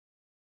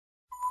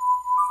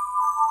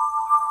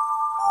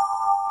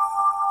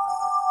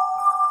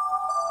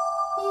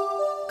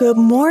Good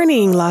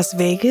morning, Las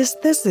Vegas.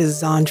 This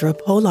is Zandra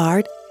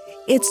Pollard.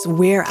 It's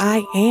Where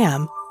I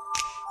Am.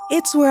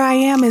 It's Where I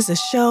Am is a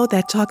show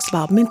that talks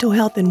about mental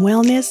health and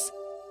wellness,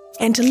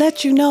 and to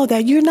let you know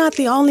that you're not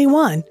the only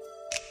one.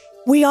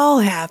 We all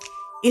have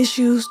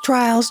issues,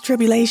 trials,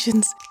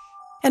 tribulations,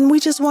 and we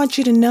just want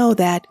you to know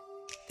that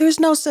there's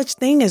no such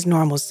thing as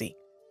normalcy.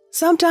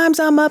 Sometimes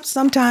I'm up,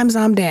 sometimes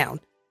I'm down,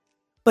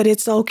 but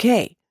it's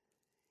okay.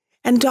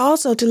 And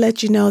also to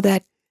let you know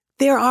that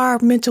there are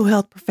mental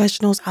health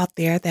professionals out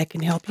there that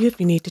can help you if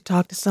you need to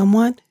talk to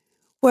someone,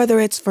 whether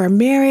it's for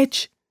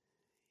marriage,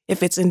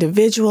 if it's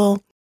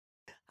individual,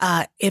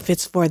 if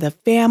it's for the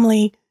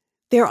family.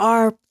 There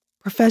are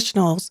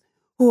professionals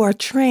who are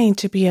trained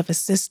to be of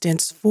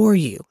assistance for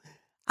you.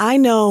 I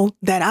know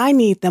that I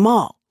need them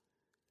all.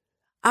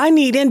 I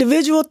need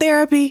individual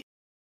therapy.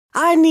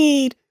 I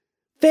need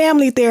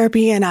family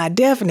therapy, and I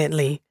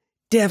definitely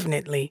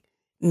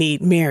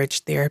need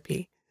marriage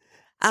therapy.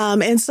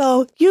 And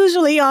so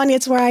usually on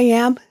It's Where I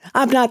Am,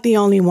 I'm not the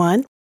only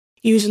one.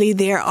 Usually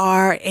there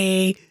are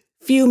a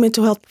few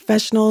mental health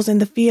professionals in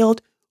the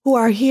field who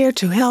are here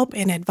to help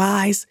and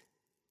advise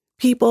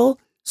people.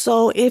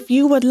 So if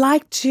you would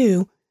like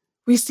to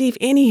receive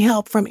any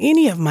help from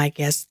any of my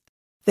guests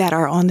that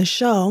are on the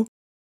show,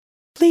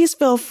 please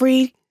feel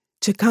free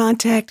to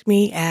contact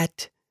me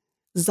at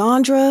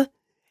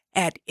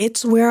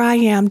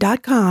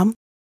Zandra@itswhereiam.com,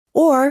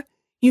 or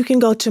you can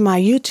go to my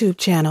YouTube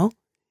channel,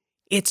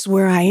 It's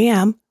Where I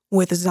Am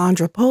with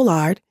Zandra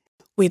Pollard.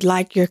 We'd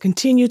like your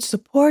continued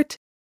support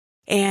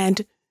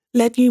and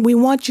we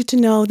want you to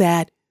know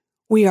that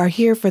we are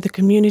here for the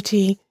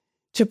community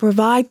to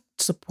provide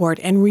support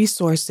and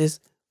resources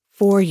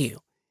for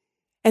you.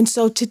 And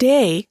so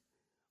today,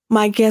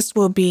 my guest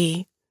will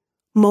be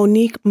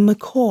Monique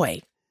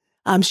McCoy.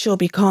 She'll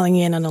be calling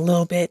in a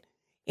little bit,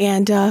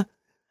 and I'm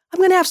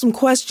going to have some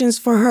questions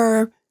for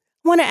her.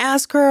 I want to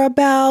ask her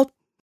about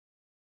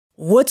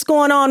what's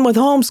going on with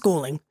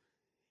homeschooling.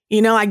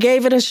 You know, I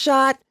gave it a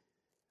shot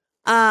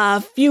a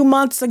few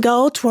months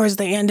ago towards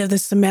the end of the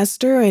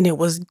semester, and it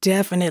was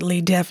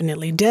definitely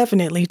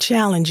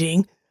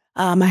challenging.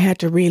 I had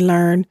to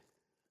relearn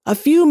a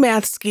few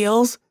math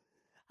skills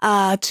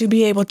to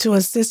be able to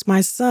assist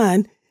my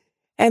son.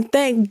 And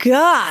thank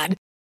God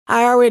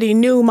I already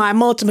knew my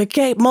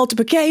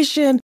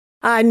multiplication.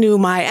 I knew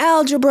my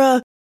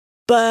algebra.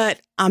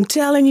 But I'm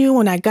telling you,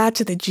 when I got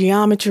to the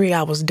geometry,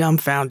 I was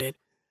dumbfounded.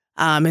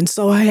 And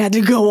so I had to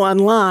go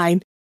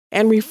online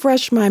and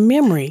refresh my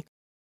memory.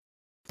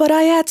 But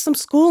I had some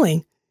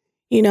schooling.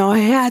 You know, I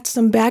had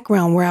some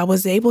background where I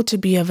was able to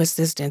be of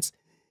assistance.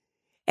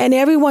 And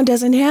everyone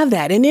doesn't have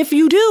that. And if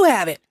you do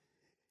have it,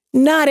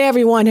 not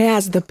everyone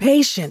has the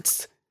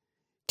patience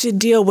to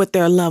deal with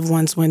their loved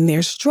ones when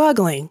they're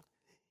struggling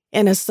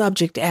in a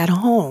subject at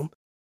home.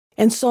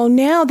 And so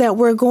now that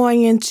we're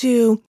going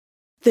into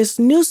this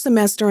new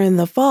semester in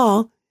the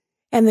fall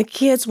and the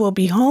kids will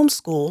be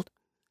homeschooled,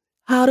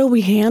 how do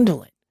we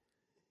handle it?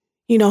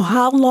 You know,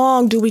 how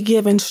long do we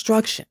give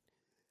instruction?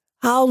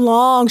 How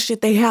long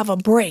should they have a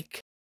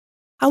break?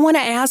 I want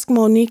to ask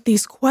Monique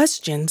these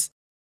questions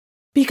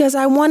because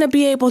I want to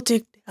be able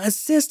to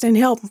assist and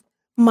help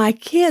my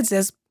kids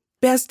as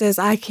best as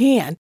I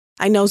can.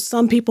 I know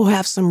some people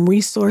have some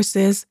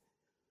resources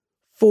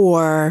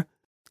for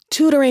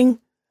tutoring.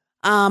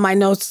 I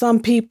know some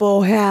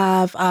people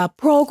have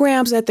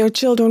programs that their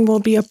children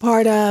will be a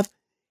part of.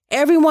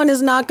 Everyone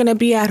is not going to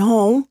be at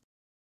home.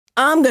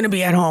 I'm going to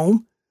be at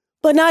home,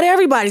 but not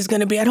everybody's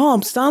going to be at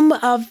home. Some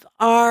of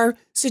our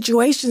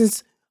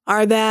situations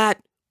are that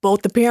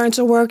both the parents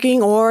are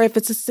working, or if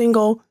it's a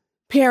single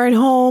parent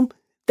home,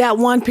 that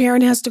one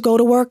parent has to go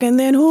to work, and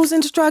then who's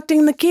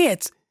instructing the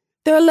kids?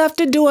 They're left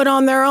to do it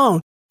on their own.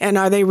 And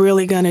are they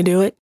really going to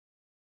do it?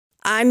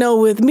 I know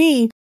with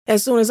me,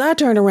 as soon as I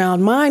turn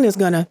around, mine is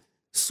going to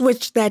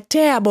switch that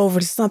tab over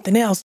to something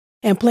else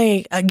and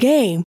play a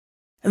game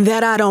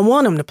that I don't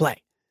want him to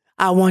play.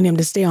 I want him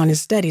to stay on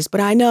his studies,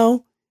 but I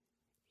know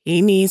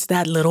he needs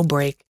that little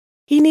break.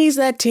 He needs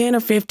that 10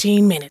 or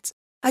 15 minutes.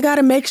 I got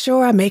to make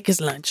sure I make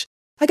his lunch.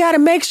 I got to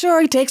make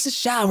sure he takes a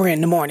shower in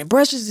the morning,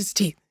 brushes his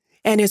teeth,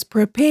 and is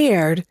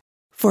prepared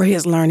for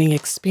his learning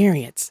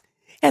experience.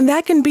 And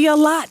that can be a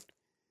lot.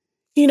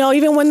 You know,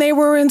 even when they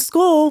were in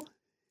school,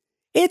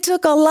 it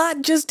took a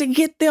lot just to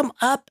get them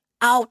up,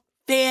 out,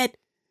 fed,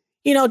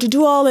 you know, to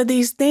do all of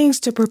these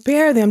things to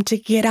prepare them to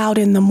get out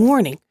in the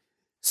morning.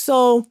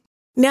 So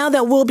now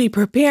that we'll be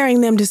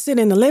preparing them to sit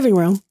in the living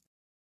room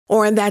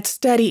or in that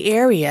study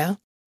area,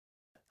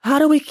 how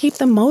do we keep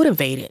them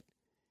motivated?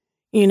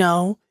 You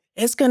know,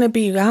 it's going to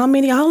be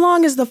how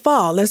long is the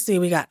fall? Let's see,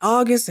 we got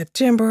August,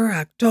 September,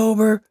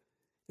 October,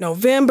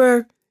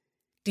 November,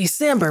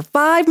 December,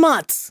 5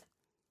 months.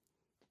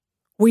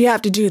 We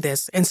have to do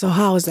this. And so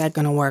how is that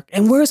going to work?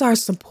 And where's our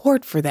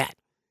support for that?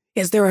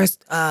 Is there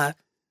a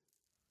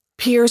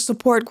peer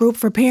support group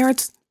for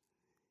parents?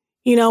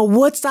 You know,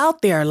 what's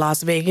out there,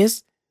 Las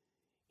Vegas?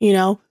 You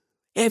know,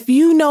 if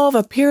you know of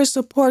a peer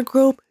support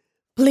group,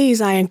 please,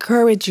 I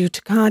encourage you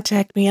to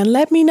contact me and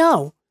let me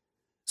know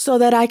so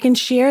that I can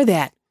share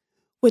that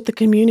with the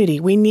community.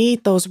 We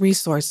need those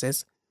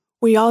resources.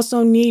 We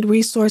also need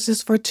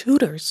resources for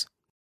tutors.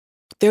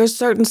 There's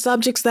certain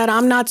subjects that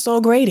I'm not so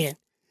great in.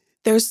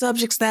 There's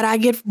subjects that I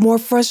get more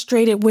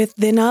frustrated with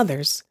than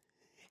others.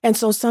 And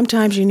so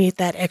sometimes you need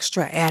that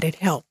extra added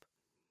help.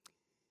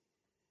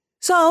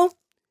 So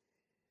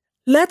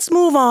let's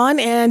move on,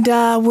 and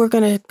we're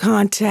going to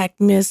contact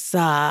Miss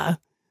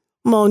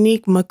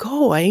Monique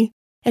McCoy,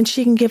 and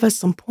she can give us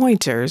some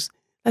pointers.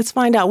 Let's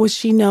find out what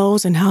she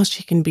knows and how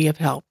she can be of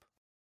help.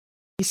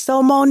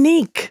 So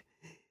Monique,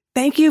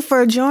 thank you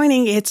for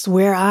joining It's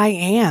Where I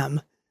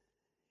Am.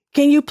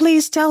 Can you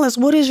please tell us,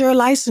 what is your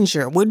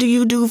licensure? What do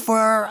you do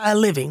for a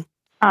living?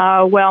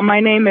 Well,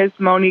 my name is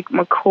Monique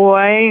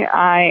McCoy.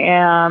 I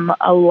am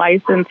a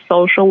licensed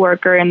social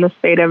worker in the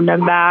state of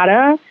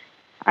Nevada.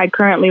 I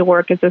currently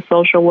work as a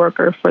social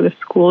worker for the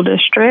school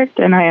district,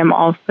 and I am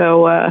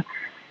also a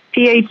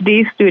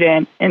PhD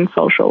student in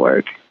social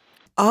work.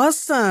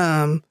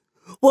 Awesome.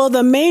 Well,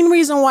 the main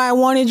reason why I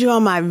wanted you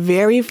on my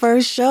very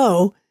first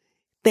show,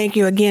 thank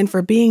you again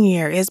for being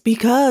here, is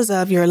because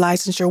of your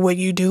licensure, what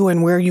you do,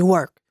 and where you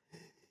work.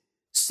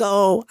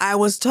 So I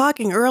was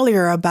talking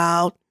earlier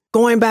about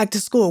going back to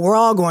school. We're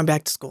all going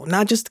back to school,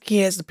 not just the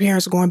kids. The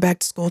parents are going back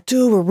to school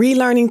too. We're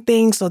relearning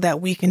things so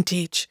that we can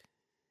teach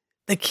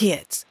the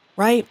kids,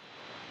 right?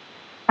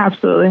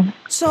 Absolutely.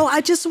 So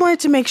I just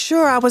wanted to make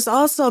sure. I was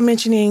also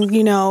mentioning,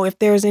 if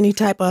there's any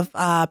type of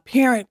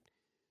parent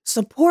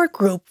support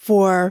group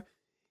for,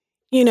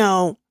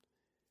 with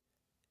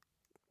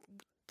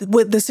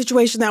the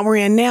situation that we're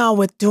in now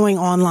with doing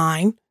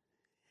online.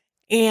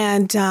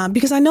 And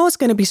because I know it's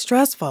going to be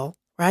stressful,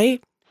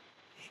 right?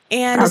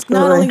 And Absolutely. It's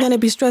not only going to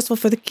be stressful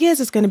for the kids,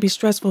 it's going to be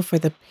stressful for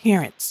the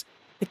parents.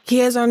 The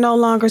kids are no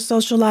longer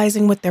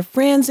socializing with their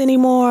friends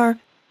anymore.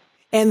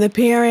 And the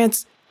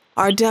parents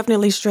are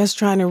definitely stressed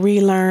trying to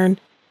relearn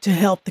to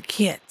help the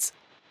kids.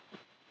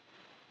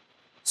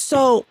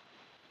 So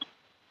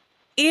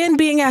in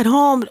being at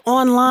home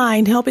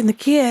online, helping the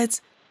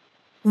kids,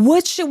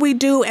 what should we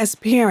do as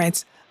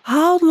parents?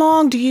 How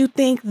long do you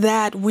think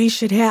that we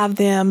should have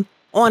them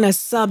on a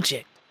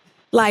subject?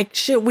 Like,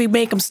 should we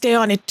make them stay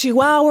on it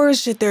 2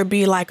 hours? Should there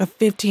be like a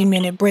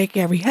 15-minute break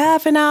every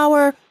half an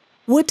hour?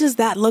 What does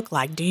that look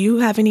like? Do you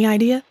have any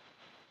idea?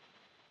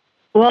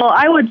 Well,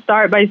 I would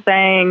start by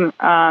saying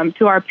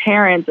to our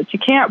parents that you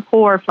can't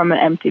pour from an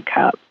empty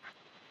cup.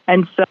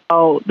 And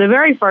so the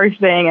very first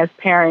thing as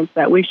parents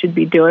that we should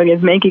be doing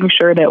is making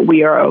sure that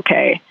we are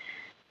okay.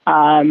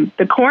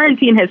 The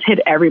quarantine has hit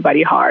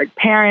everybody hard.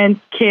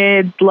 Parents,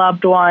 kids,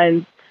 loved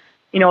ones.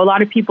 A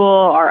lot of people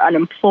are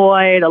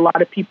unemployed. A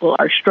lot of people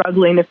are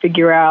struggling to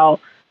figure out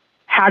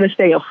how to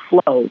stay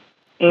afloat.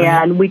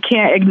 And we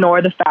can't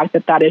ignore the fact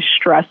that that is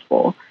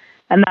stressful.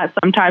 And that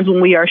sometimes when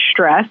we are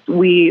stressed,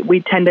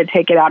 we tend to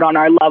take it out on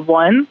our loved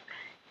ones,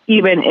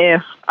 even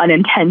if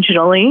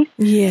unintentionally.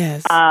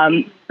 Yes.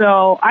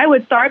 So I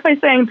would start by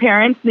saying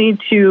parents need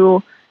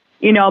to,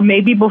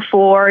 maybe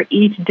before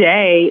each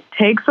day,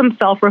 take some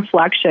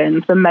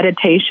self-reflection, some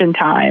meditation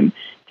time.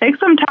 Take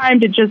some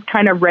time to just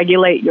kind of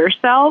regulate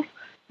yourself.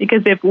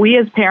 Because if we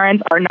as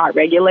parents are not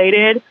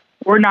regulated,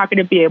 we're not going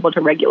to be able to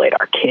regulate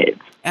our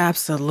kids.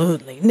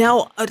 Absolutely.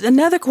 Now,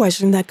 another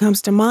question that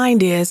comes to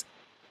mind is,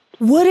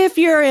 what if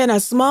you're in a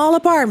small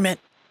apartment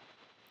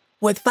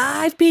with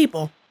 5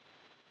 people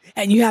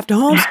and you have to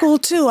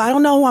homeschool too? I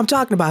don't know who I'm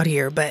talking about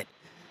here, but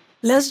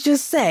let's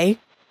just say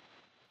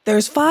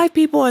there's 5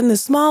 people in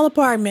this small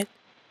apartment.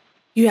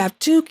 You have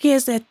 2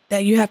 kids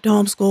that you have to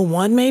homeschool.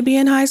 One may be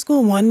in high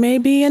school, one may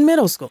be in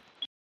middle school.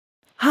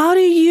 How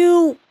do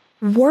you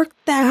work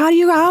that?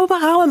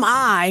 How am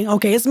I,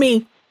 okay, it's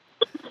me.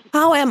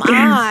 How am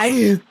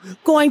I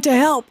going to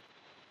help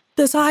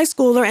this high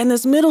schooler and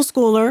this middle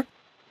schooler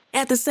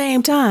at the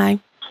same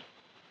time?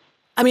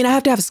 I mean, I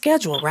have to have a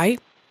schedule, right?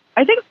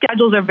 I think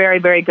schedules are very,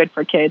 very good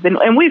for kids.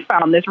 And we've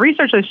found this.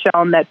 Research has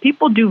shown that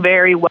people do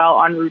very well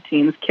on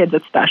routines, kids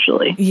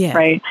especially,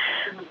 right?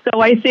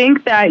 So I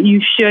think that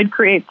you should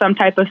create some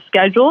type of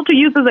schedule to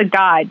use as a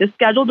guide. The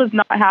schedule does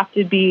not have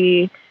to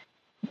be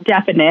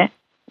definite,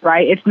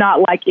 right? It's not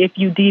like if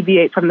you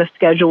deviate from the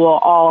schedule,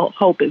 all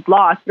hope is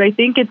lost. But I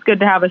think it's good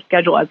to have a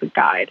schedule as a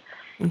guide.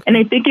 Okay. And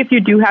I think if you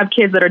do have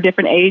kids that are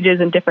different ages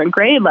and different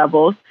grade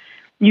levels,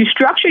 you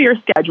structure your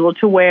schedule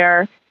to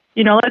where,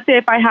 let's say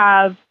if I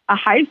have a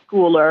high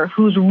schooler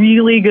who's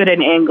really good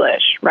in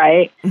English,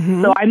 right?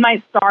 Mm-hmm. So I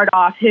might start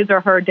off his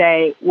or her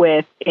day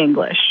with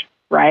English,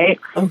 right?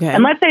 Okay.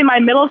 And let's say my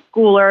middle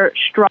schooler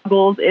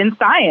struggles in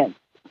science,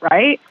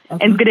 right?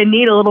 Okay. And is going to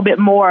need a little bit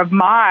more of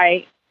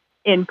my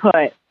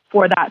input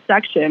for that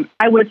section.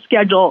 I would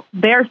schedule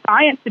their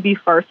science to be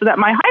first so that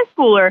my high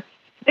schooler,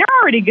 they're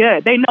already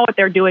good. They know what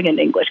they're doing in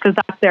English because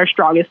that's their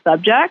strongest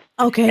subject.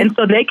 Okay. And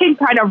so they can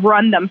kind of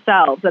run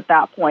themselves at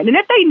that point. And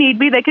if they need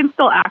me, they can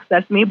still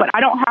access me, but I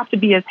don't have to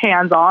be as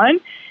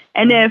hands-on.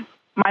 And if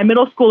my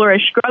middle schooler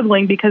is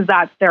struggling because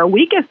that's their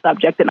weakest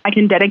subject, then I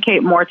can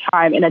dedicate more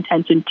time and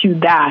attention to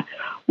that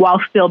while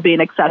still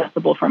being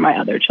accessible for my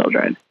other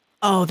children.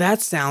 Oh,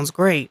 that sounds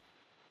great.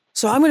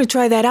 So I'm going to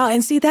try that out.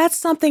 And see, that's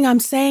something I'm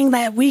saying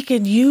that we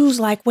could use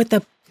like with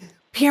the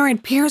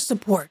parent-peer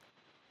support,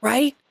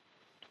 right?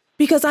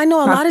 Because I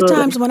know a lot of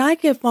times when I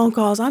get phone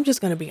calls, I'm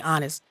just going to be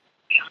honest.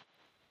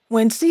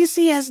 When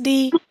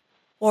CCSD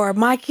or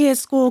my kid's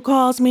school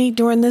calls me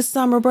during this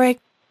summer break,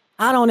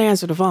 I don't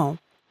answer the phone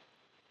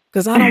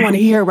because I don't want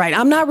to hear it right.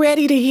 I'm not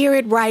ready to hear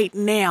it right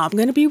now. I'm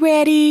going to be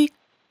ready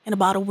in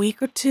about a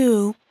week or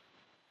two.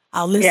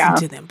 I'll listen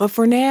to them. But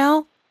for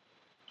now,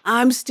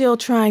 I'm still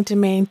trying to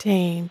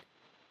maintain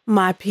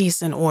my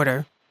peace and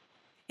order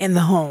in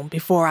the home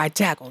before I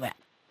tackle that,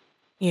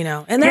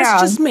 and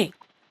that's just me.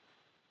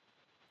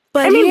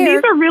 But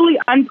these are really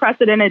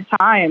unprecedented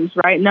times,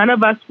 right? None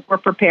of us were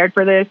prepared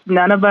for this.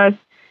 None of us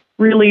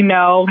really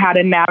know how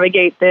to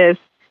navigate this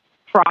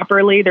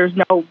properly. There's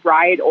no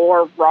right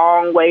or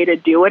wrong way to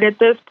do it at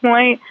this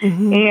point.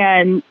 Mm-hmm.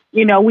 And,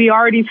 we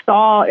already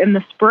saw in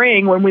the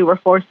spring when we were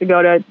forced to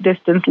go to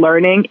distance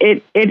learning,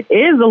 it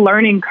is a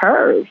learning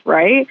curve,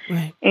 right?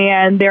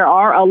 And there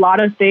are a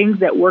lot of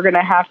things that we're going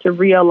to have to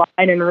realign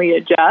and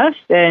readjust.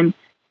 And,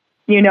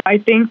 I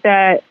think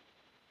that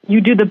you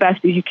do the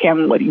best that you can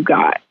with what you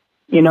got.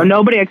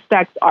 Nobody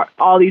expects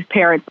all these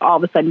parents all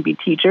of a sudden be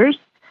teachers.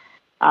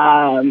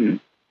 And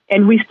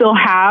we still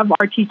have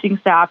our teaching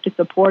staff to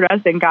support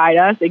us and guide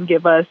us and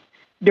give us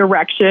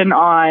direction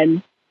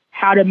on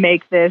how to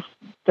make this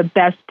the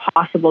best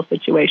possible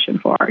situation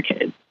for our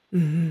kids.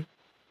 Mm-hmm.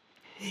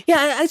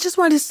 Yeah, I just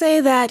wanted to say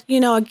that,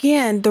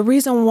 again, the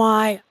reason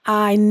why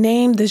I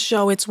named the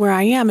show It's Where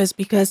I Am is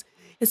because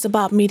it's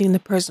about meeting the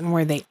person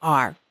where they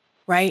are,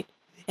 right?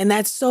 And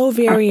that's so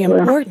very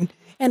important.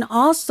 And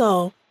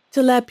also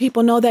to let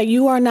people know that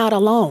you are not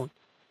alone.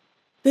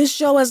 This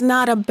show is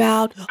not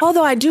about,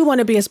 although I do want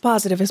to be as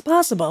positive as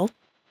possible,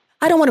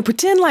 I don't want to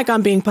pretend like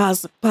I'm being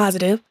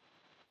positive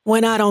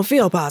when I don't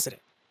feel positive.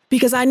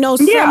 Because I know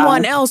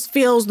someone else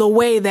feels the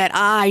way that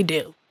I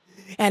do.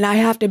 And I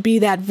have to be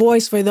that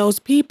voice for those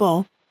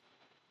people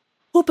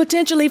who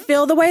potentially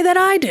feel the way that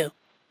I do.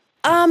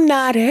 I'm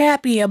not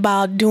happy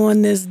about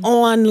doing this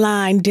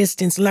online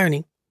distance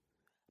learning,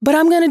 but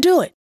I'm going to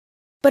do it.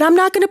 But I'm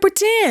not going to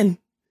pretend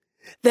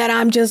that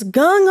I'm just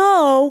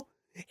gung-ho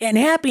and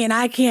happy and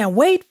I can't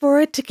wait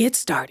for it to get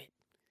started,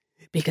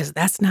 because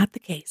that's not the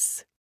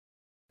case.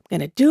 I'm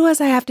going to do as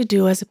I have to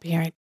do as a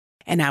parent,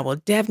 and I will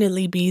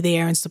definitely be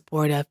there in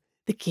support of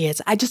the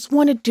kids. I just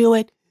want to do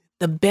it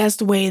the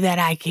best way that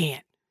I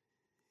can.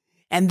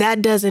 And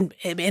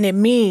it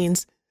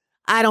means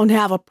I don't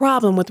have a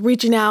problem with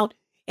reaching out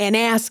and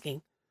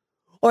asking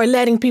or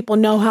letting people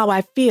know how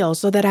I feel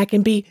so that I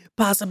can be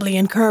possibly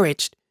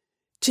encouraged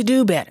to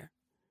do better,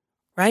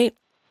 right?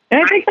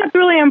 And I think that's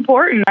really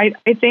important. I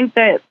think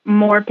that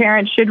more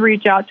parents should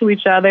reach out to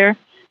each other,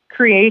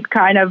 create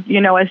kind of,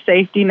 a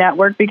safety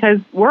network, because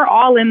we're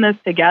all in this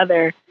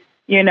together,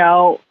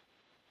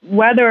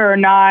 whether or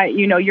not,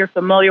 you're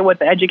familiar with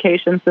the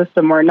education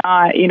system or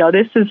not,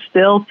 this is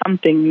still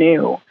something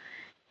new.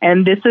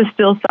 And this is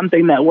still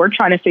something that we're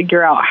trying to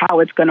figure out how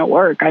it's going to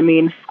work. I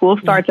mean, school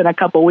starts in a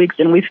couple of weeks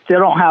and we still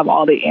don't have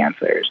all the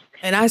answers.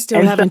 And I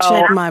still haven't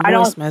checked my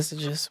voice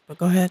messages, but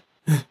go ahead.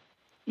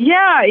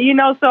 Yeah,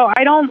 so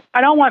I don't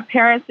want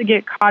parents to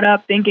get caught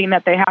up thinking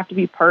that they have to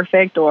be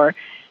perfect or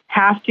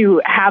have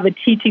to have a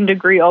teaching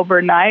degree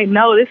overnight.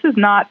 No, this is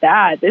not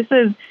that. This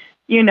is,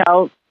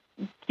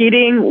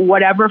 getting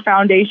whatever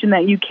foundation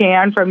that you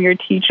can from your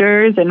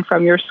teachers and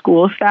from your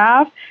school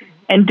staff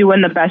and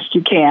doing the best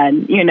you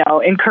can,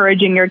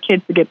 encouraging your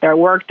kids to get their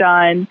work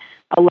done,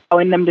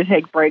 allowing them to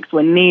take breaks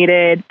when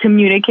needed,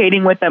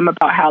 communicating with them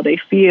about how they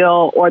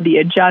feel or the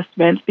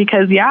adjustments,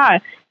 because,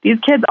 these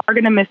kids are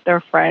going to miss their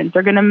friends.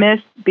 They're going to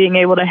miss being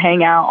able to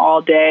hang out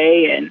all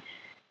day and,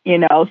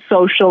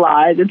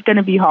 socialize. It's going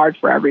to be hard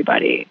for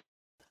everybody.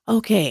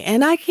 Okay,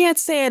 and I can't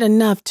say it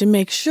enough to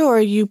make sure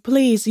you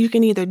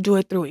can either do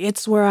it through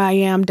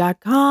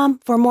itswhereiam.com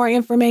for more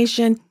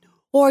information,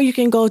 or you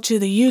can go to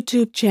the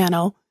YouTube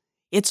channel,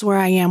 It's Where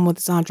I Am with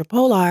Zandra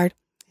Pollard.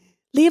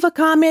 Leave a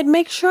comment.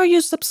 Make sure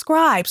you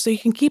subscribe so you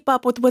can keep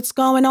up with what's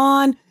going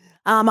on.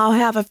 I'll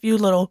have a few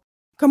little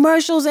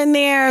commercials in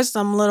there,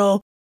 some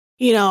little,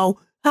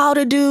 how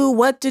to do,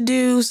 what to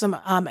do, some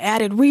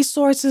added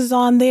resources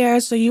on there.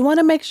 So you want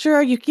to make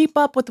sure you keep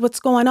up with what's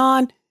going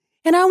on.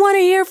 And I want to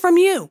hear from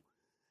you.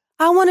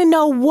 I want to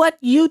know what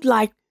you'd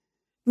like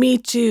me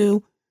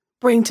to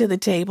bring to the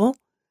table.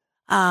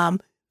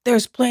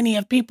 There's plenty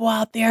of people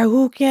out there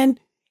who can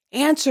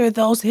answer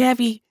those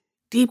heavy,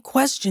 deep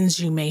questions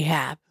you may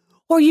have.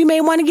 Or you may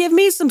want to give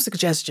me some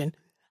suggestion.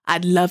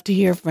 I'd love to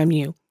hear from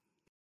you.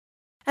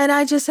 And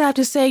I just have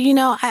to say,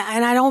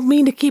 I don't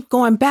mean to keep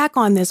going back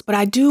on this, but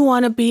I do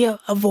want to be a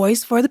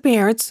voice for the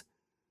parents.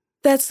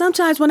 That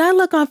sometimes when I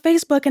look on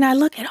Facebook and I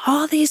look at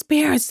all these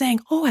parents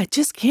saying, oh, I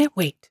just can't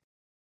wait.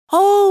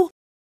 Oh,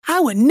 I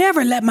would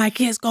never let my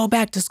kids go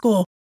back to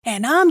school.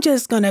 And I'm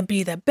just going to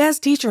be the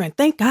best teacher. And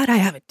thank God I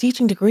have a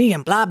teaching degree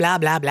and blah, blah,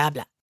 blah, blah,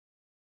 blah.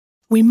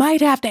 We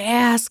might have to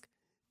ask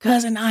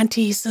cousin,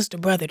 auntie, sister,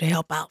 brother to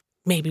help out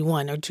maybe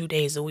 1 or 2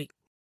 days a week.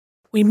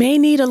 We may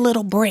need a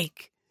little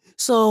break.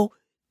 So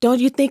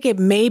don't you think it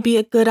may be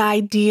a good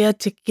idea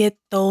to get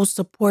those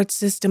support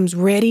systems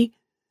ready?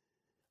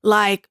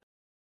 Like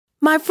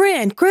my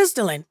friend,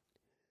 Crystalline,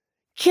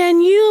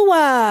 can you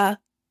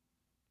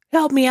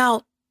help me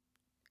out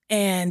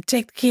and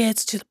take the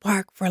kids to the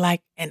park for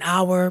like an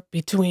hour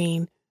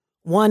between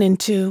 1 and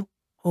 2?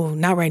 Oh,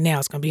 not right now.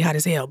 It's going to be hot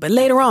as hell. But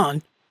later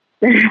on,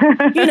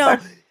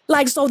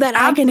 like so that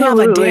I can have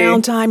a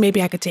downtime.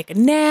 Maybe I could take a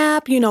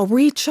nap,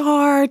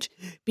 recharge,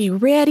 be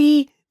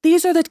ready.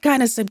 These are the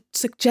kind of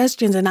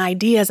suggestions and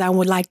ideas I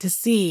would like to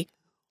see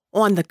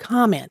on the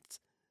comments.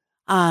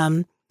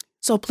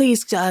 So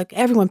please,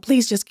 everyone,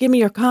 please just give me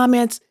your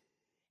comments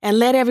and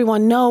let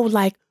everyone know,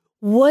 like,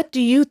 what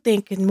do you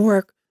think can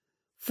work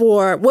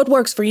what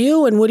works for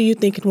you and what do you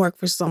think can work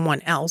for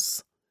someone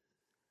else?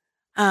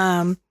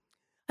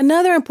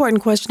 Another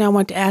important question I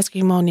want to ask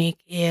you, Monique,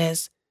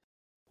 is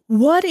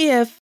what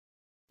if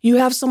you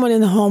have someone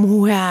in the home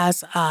who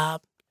has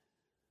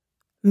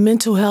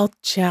mental health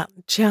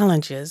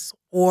challenges,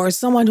 or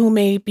someone who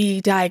may be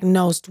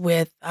diagnosed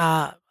with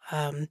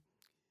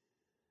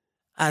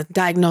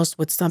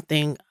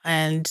something,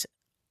 and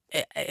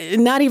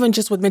not even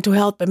just with mental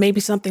health, but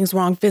maybe something's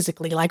wrong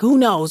physically. Like, who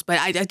knows? But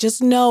I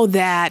just know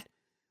that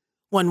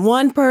when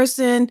one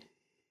person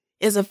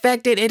is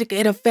affected,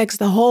 it affects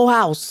the whole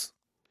house.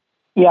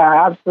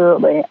 Yeah,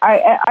 absolutely.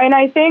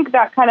 I think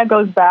that kind of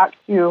goes back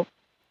to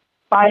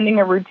finding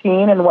a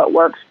routine and what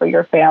works for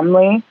your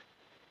family.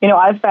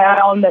 I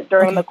found that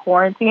during the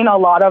quarantine, a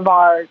lot of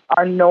our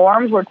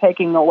norms were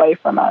taken away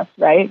from us,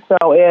 right?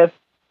 So if,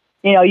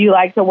 you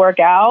like to work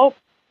out,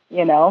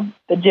 the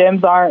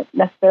gyms aren't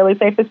necessarily the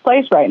safest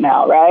place right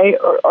now, right?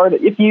 Or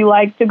if you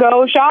like to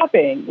go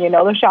shopping,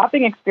 the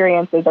shopping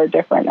experiences are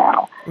different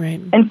now.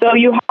 Right. And so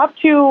you have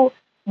to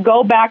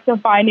go back to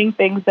finding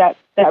things that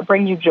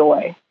bring you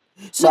joy.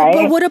 So, right?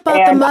 But what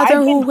about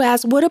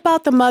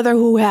the mother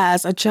who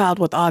has a child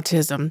with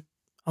autism?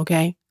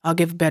 Okay, I'll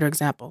give a better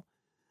example.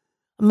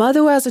 A mother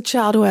who has a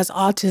child who has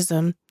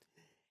autism,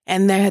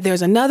 and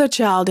there's another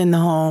child in the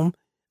home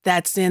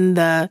that's in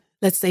the,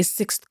 let's say,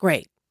 6th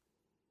grade.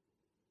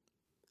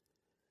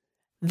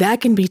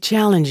 That can be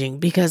challenging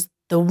because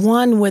the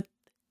one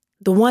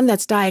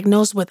that's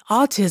diagnosed with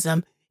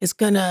autism is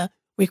going to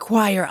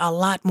require a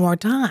lot more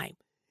time.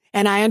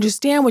 And I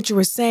understand what you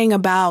were saying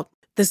about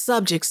the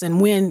subjects and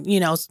when,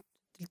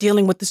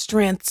 dealing with the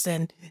strengths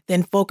and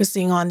then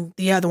focusing on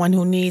the other one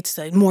who needs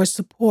more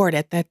support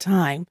at that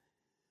time.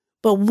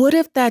 But what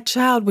if that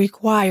child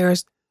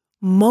requires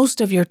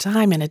most of your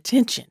time and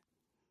attention?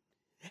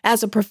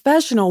 As a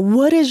professional,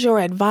 what is your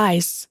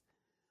advice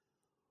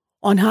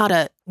on how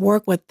to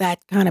work with that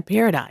kind of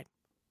paradigm?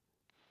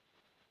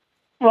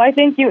 Well, I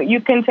think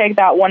you can take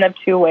that one of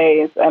two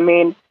ways. I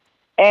mean,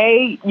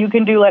 you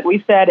can do like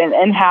we said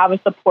and have a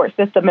support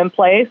system in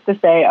place to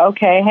say,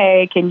 okay,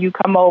 hey, can you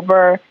come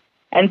over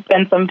and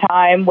spend some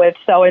time with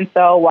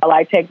so-and-so while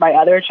I take my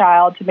other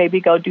child to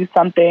maybe go do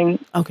something,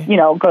 go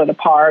to the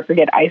park or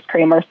get ice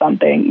cream or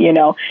something,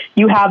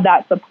 you have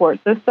that support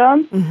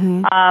system.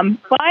 Mm-hmm.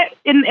 But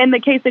in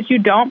the case that you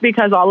don't,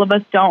 because all of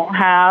us don't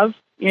have,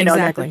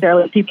 exactly.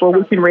 necessarily people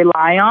we can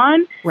rely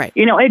on, right.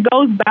 It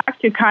goes back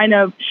to kind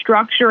of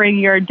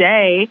structuring your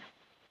day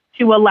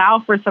to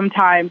allow for some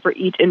time for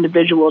each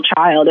individual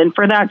child. And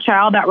for that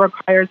child that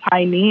requires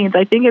high needs,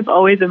 I think it's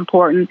always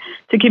important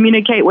to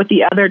communicate with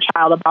the other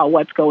child about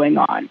what's going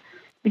on.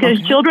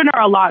 Because children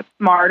are a lot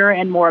smarter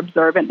and more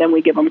observant than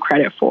we give them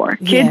credit for.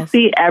 Yes. Kids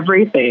see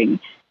everything,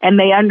 and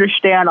they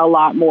understand a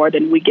lot more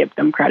than we give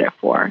them credit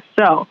for.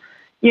 So,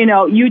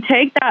 you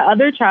take that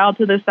other child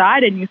to the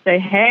side and you say,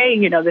 hey,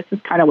 this is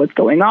kind of what's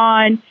going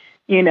on.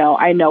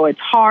 I know it's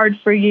hard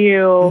for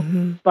you,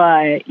 mm-hmm.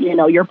 but,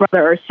 your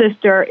brother or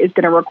sister is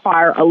going to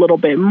require a little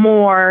bit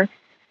more.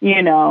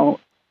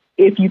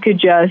 If you could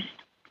just,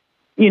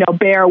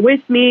 bear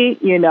with me,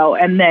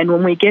 and then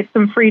when we get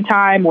some free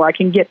time or I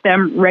can get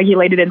them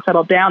regulated and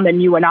settled down,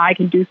 then you and I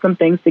can do some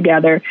things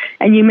together.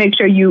 And you make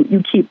sure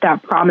you keep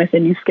that promise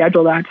and you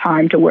schedule that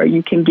time to where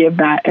you can give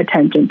that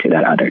attention to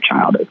that other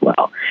child as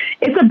well.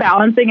 It's a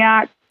balancing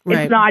act. Right.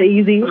 It's not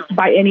easy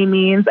by any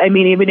means. I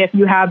mean, even if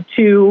you have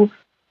two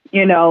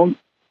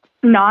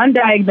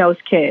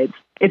non-diagnosed kids,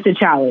 it's a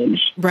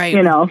challenge, right?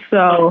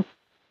 So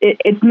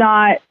it's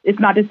not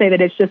to say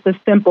that it's just a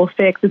simple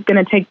fix. It's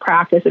going to take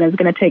practice and it's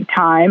going to take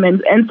time.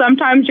 And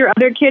sometimes your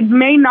other kids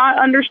may not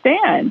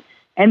understand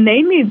and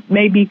they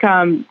may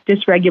become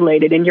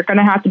dysregulated and you're going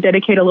to have to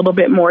dedicate a little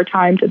bit more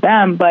time to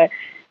them. But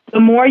the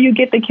more you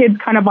get the kids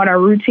kind of on a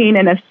routine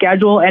and a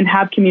schedule and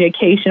have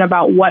communication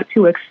about what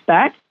to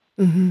expect,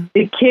 mm-hmm.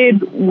 the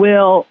kids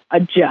will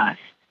adjust.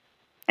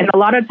 And a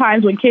lot of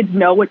times when kids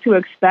know what to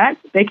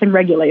expect, they can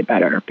regulate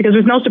better because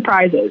there's no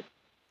surprises.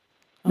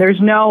 There's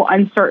no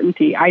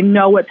uncertainty. I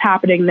know what's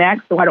happening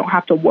next, so I don't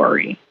have to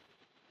worry.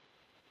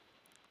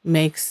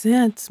 Makes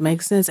sense.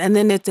 And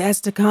then it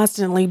has to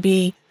constantly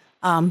be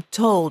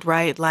told,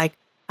 right? Like,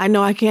 I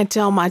know I can't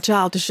tell my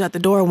child to shut the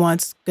door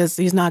once because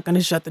he's not going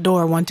to shut the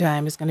door one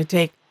time. It's going to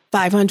take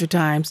 500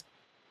 times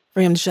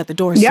for him to shut the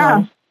door.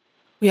 Yeah. So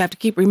we have to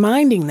keep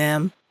reminding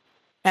them,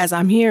 as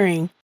I'm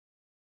hearing,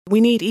 we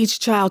need each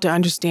child to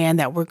understand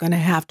that we're going to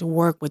have to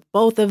work with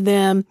both of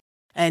them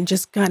and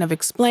just kind of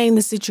explain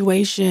the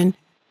situation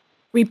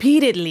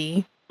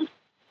repeatedly,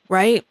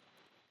 right?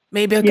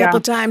 Maybe a couple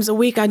times a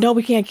week. I know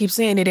we can't keep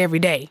saying it every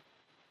day,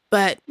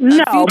 but a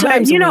few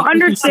times a week,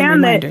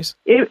 understand that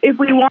if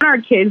we want our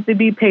kids to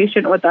be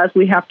patient with us,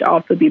 we have to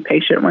also be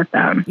patient with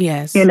them.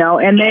 Yes. And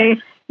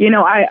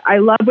I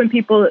love when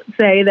people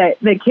say that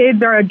the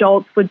kids are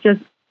adults with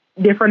just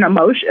different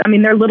emotions. I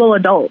mean, they're little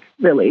adults,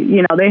 really.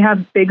 They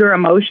have bigger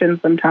emotions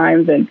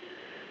sometimes, and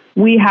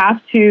we have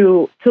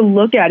to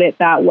look at it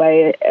that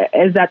way,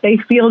 as that they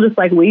feel just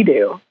like we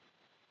do.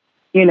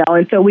 And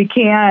so we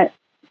can't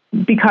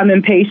become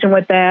impatient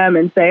with them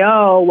and say,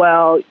 oh,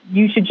 well,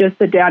 you should just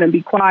sit down and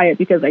be quiet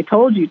because I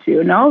told you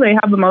to. No, they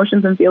have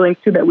emotions and feelings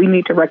too that we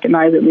need to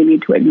recognize and we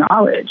need to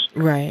acknowledge.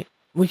 Right.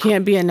 We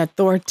can't be an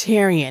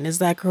authoritarian. Is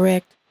that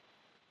correct?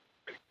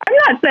 I'm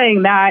not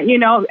saying that.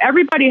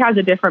 Everybody has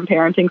a different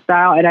parenting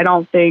style, and I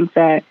don't think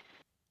that.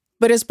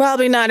 But it's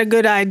probably not a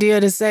good idea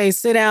to say,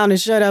 sit down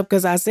and shut up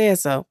because I said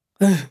so.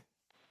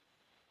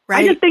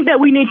 Right? I just think that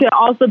we need to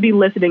also be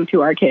listening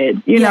to our kids.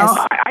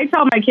 I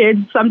tell my kids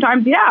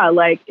sometimes,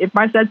 like if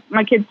my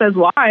kid says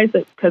why,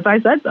 because I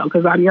said so,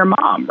 because I'm your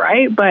mom,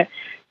 right? But,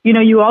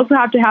 you also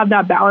have to have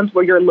that balance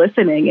where you're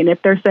listening. And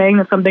if they're saying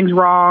that something's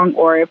wrong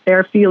or if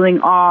they're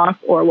feeling off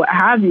or what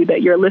have you,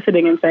 that you're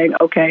listening and saying,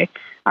 okay,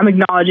 I'm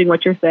acknowledging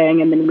what you're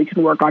saying, and then we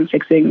can work on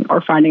fixing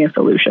or finding a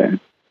solution.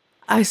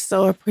 I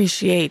so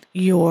appreciate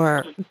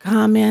your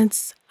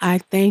comments. I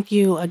thank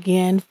you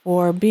again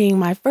for being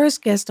my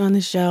first guest on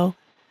the show.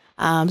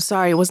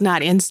 Sorry it was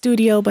not in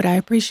studio, but I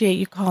appreciate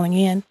you calling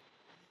in.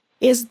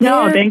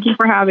 No, thank you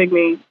for having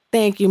me.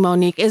 Thank you,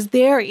 Monique. Is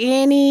there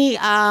any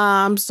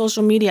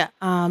social media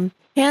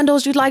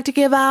handles you'd like to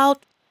give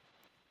out?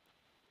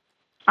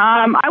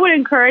 I would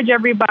encourage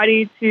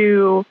everybody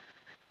to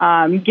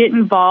get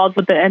involved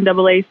with the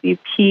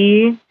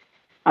NAACP.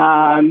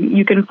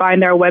 You can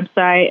find their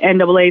website,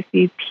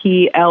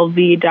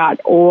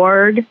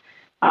 naacplv.org,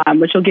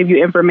 which will give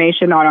you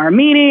information on our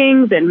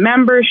meetings and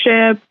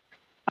membership.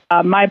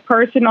 My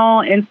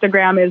personal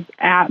Instagram is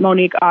at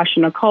Monique Asha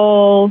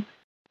Nicole.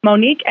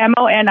 Monique,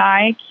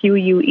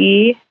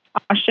 MoniQue,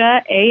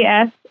 Asha,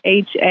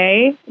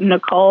 ASHA,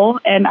 Nicole,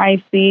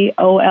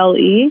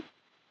 NICOLE.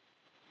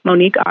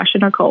 Monique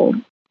Asha Nicole.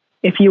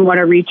 If you want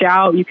to reach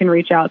out, you can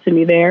reach out to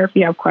me there if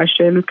you have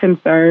questions,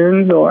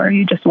 concerns, or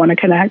you just want to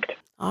connect.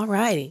 All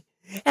righty.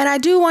 And I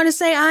do want to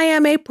say I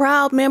am a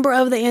proud member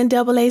of the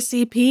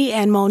NAACP,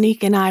 and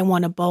Monique and I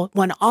want to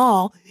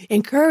all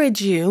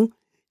encourage you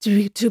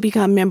to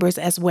become members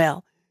as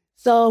well.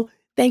 So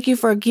thank you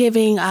for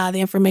giving the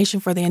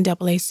information for the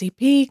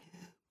NAACP.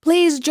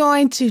 Please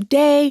join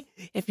today.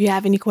 If you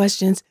have any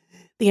questions,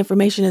 the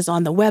information is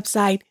on the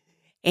website,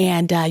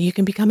 and you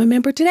can become a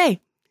member today.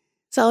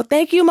 So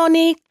thank you,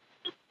 Monique.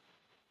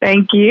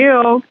 Thank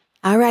you.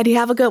 All righty.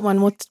 Have a good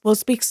one. We'll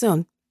speak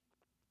soon.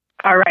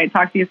 All right.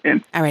 Talk to you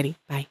soon. All righty.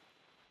 Bye.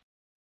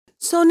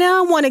 So now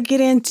I want to get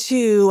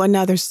into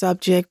another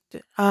subject.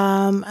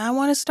 I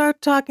want to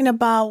start talking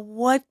about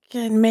what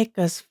can make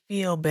us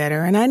feel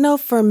better. And I know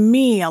for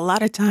me, a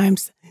lot of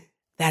times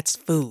that's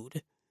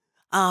food.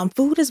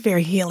 Food is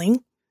very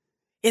healing.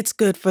 It's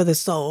good for the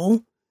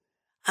soul.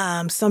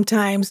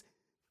 Sometimes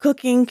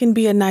cooking can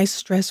be a nice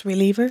stress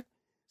reliever.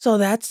 So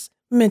that's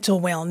mental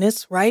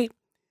wellness, right?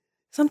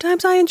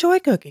 Sometimes I enjoy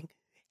cooking.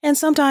 And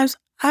sometimes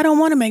I don't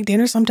want to make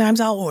dinner. Sometimes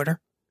I'll order.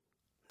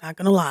 Not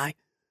going to lie.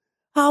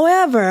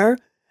 However,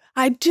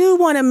 I do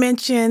want to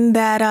mention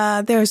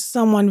that there's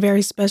someone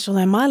very special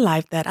in my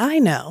life that I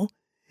know,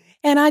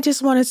 and I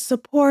just want to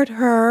support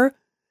her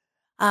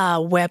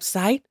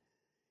website,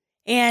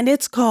 and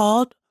it's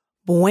called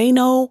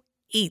Bueno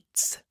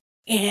Eats,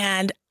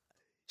 and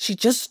she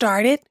just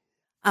started,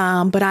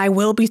 but I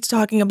will be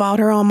talking about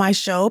her on my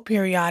show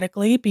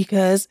periodically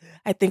because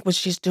I think what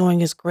she's doing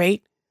is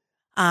great.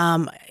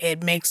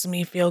 It makes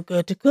me feel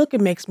good to cook.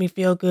 It makes me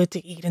feel good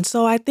to eat, and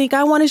so I think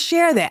I want to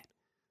share that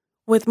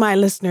with my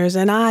listeners,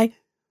 and I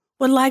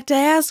would like to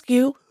ask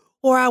you,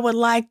 or I would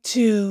like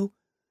to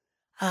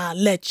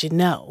let you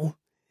know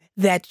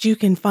that you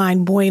can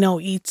find Bueno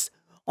Eats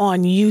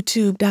on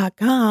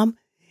youtube.com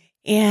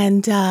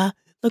and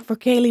look for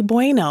Kaylee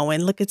Bueno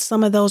and look at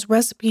some of those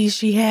recipes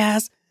she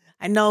has.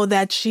 I know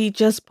that she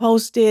just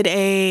posted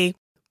a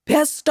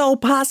pesto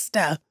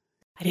pasta.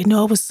 I didn't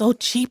know it was so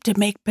cheap to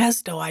make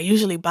pesto. I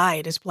usually buy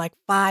it. It's like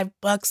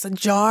 $5 a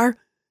jar.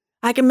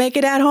 I can make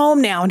it at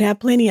home now and have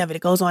plenty of it.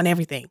 It goes on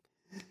everything.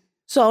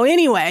 So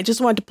anyway, I just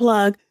want to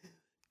plug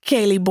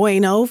Kaylee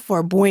Bueno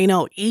for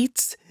Bueno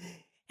Eats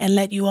and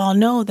let you all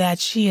know that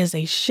she is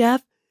a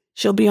chef.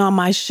 She'll be on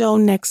my show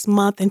next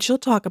month, and she'll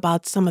talk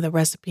about some of the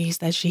recipes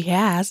that she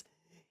has.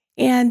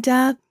 And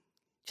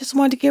just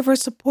wanted to give her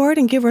support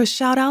and give her a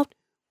shout out.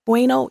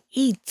 Bueno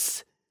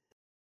Eats.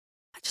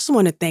 I just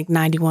want to thank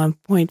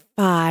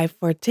 91.5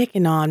 for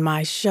taking on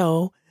my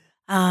show.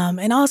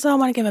 And also I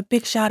want to give a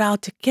big shout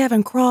out to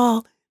Kevin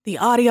Kroll, the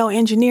audio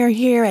engineer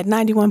here at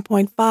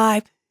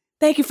 91.5.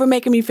 Thank you for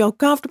making me feel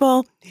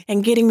comfortable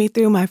and getting me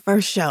through my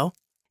first show.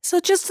 So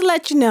just to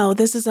let you know,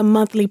 this is a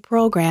monthly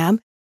program.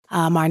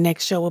 Our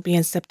next show will be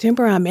in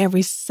September. I'm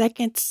every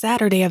second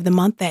Saturday of the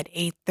month at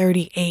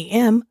 8:30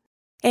 a.m.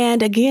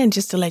 And again,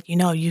 just to let you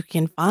know, you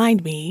can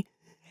find me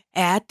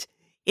at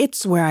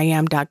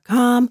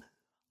itswhereiam.com.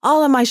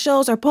 All of my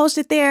shows are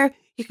posted there.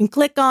 You can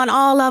click on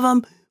all of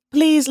them.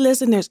 Please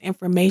listen. There's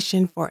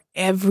information for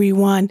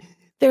everyone.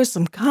 There's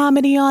some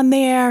comedy on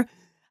there.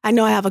 I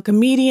know I have a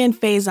comedian,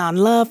 Faison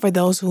Love, for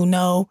those who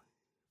know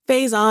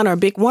Faison or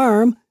Big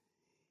Worm.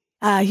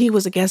 He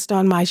was a guest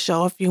on my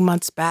show a few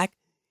months back.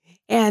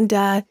 And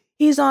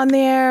he's on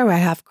there. I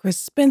have Chris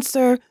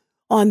Spencer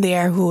on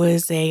there, who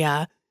is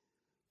a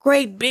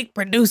great big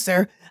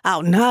producer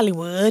out in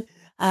Hollywood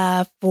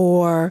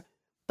for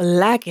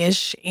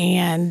Blackish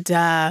and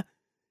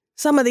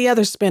some of the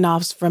other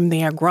spinoffs from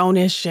there,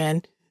 Grownish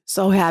and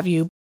So Have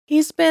You.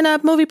 He's been a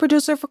movie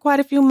producer for quite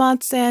a few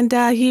months, and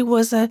he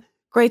was a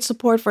great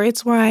support for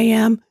It's Where I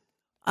Am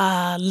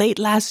late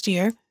last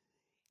year.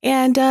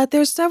 And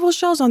there's several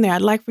shows on there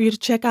I'd like for you to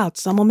check out.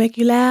 Some will make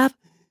you laugh.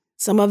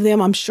 Some of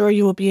them I'm sure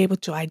you will be able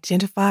to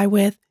identify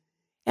with.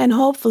 And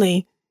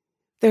hopefully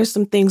there's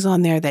some things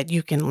on there that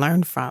you can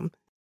learn from.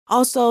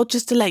 Also,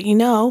 just to let you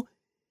know,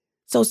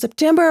 so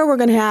September we're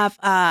going to have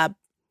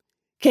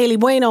Kaylee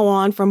Bueno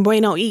on from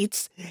Bueno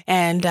Eats.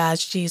 And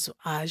she's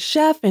a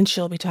chef, and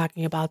she'll be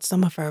talking about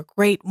some of her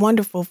great,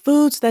 wonderful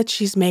foods that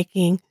she's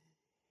making.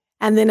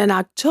 And then in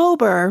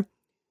October,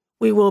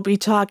 we will be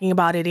talking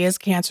about It Is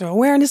Cancer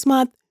Awareness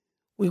Month.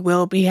 We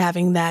will be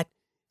having that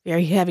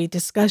very heavy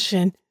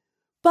discussion,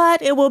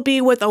 but it will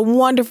be with a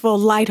wonderful,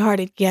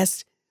 lighthearted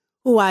guest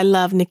who I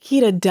love.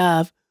 Nikita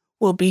Dove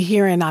will be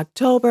here in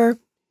October.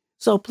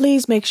 So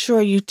please make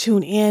sure you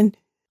tune in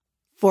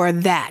for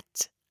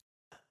that.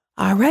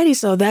 Alrighty,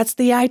 so that's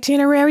the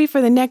itinerary for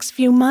the next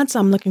few months.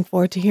 I'm looking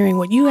forward to hearing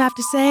what you have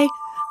to say,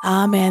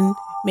 and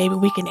maybe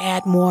we can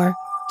add more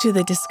to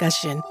the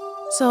discussion.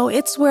 So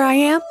It's Where I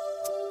Am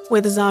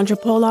with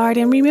Zandra Pollard,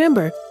 and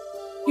remember,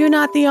 you're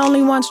not the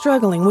only one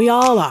struggling. We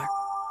all are.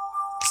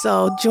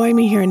 So join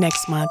me here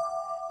next month,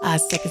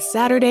 second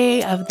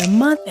Saturday of the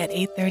month at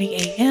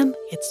 8:30 a.m.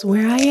 It's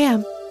Where I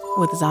Am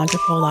with Zandra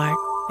Pollard.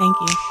 Thank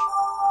you.